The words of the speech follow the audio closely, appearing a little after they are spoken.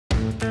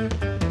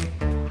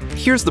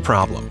Here's the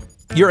problem.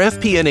 Your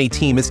FP&A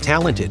team is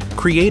talented,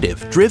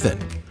 creative, driven,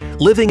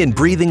 living and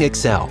breathing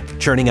Excel,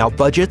 churning out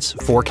budgets,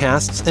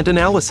 forecasts, and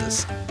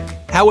analysis.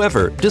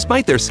 However,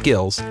 despite their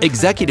skills,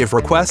 executive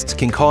requests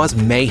can cause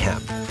mayhem.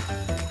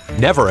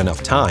 Never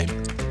enough time.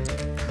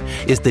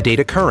 Is the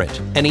data current?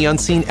 Any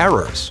unseen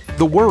errors?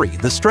 The worry,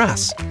 the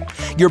stress?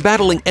 You're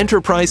battling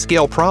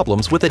enterprise-scale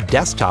problems with a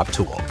desktop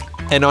tool.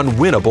 An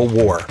unwinnable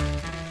war.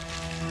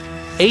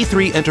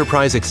 A3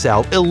 Enterprise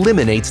Excel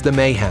eliminates the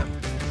mayhem.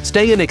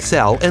 Stay in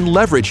Excel and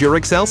leverage your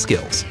Excel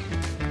skills.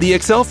 The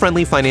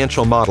Excel-friendly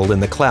financial model in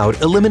the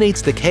cloud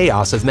eliminates the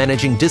chaos of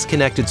managing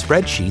disconnected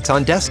spreadsheets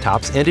on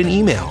desktops and in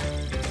email.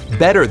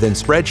 Better than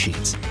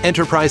spreadsheets,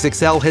 Enterprise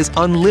Excel has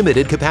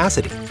unlimited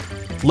capacity.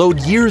 Load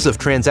years of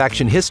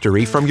transaction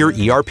history from your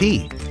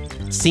ERP.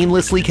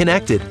 Seamlessly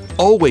connected,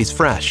 always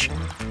fresh.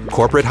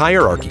 Corporate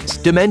hierarchies,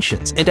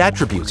 dimensions, and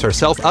attributes are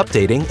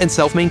self-updating and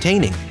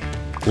self-maintaining.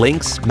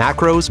 Links,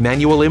 macros,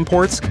 manual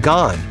imports,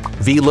 gone.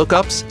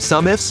 VLOOKUPs,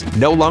 SUMIFs,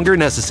 no longer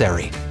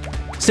necessary.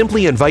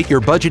 Simply invite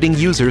your budgeting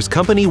users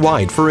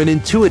company-wide for an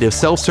intuitive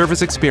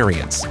self-service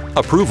experience.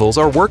 Approvals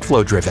are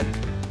workflow-driven.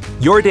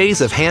 Your days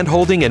of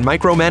hand-holding and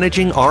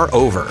micromanaging are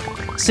over.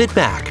 Sit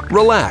back,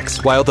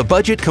 relax, while the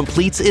budget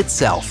completes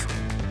itself.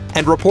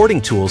 And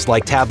reporting tools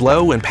like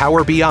Tableau and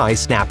Power BI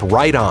snap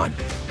right on.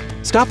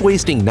 Stop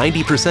wasting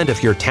 90%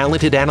 of your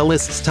talented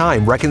analysts'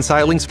 time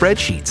reconciling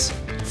spreadsheets.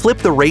 Flip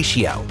the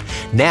ratio.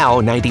 Now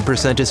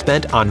 90% is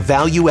spent on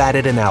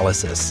value-added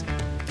analysis.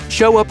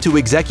 Show up to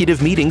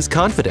executive meetings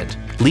confident.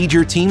 Lead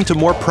your team to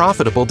more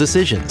profitable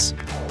decisions.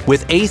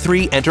 With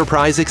A3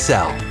 Enterprise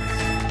Excel.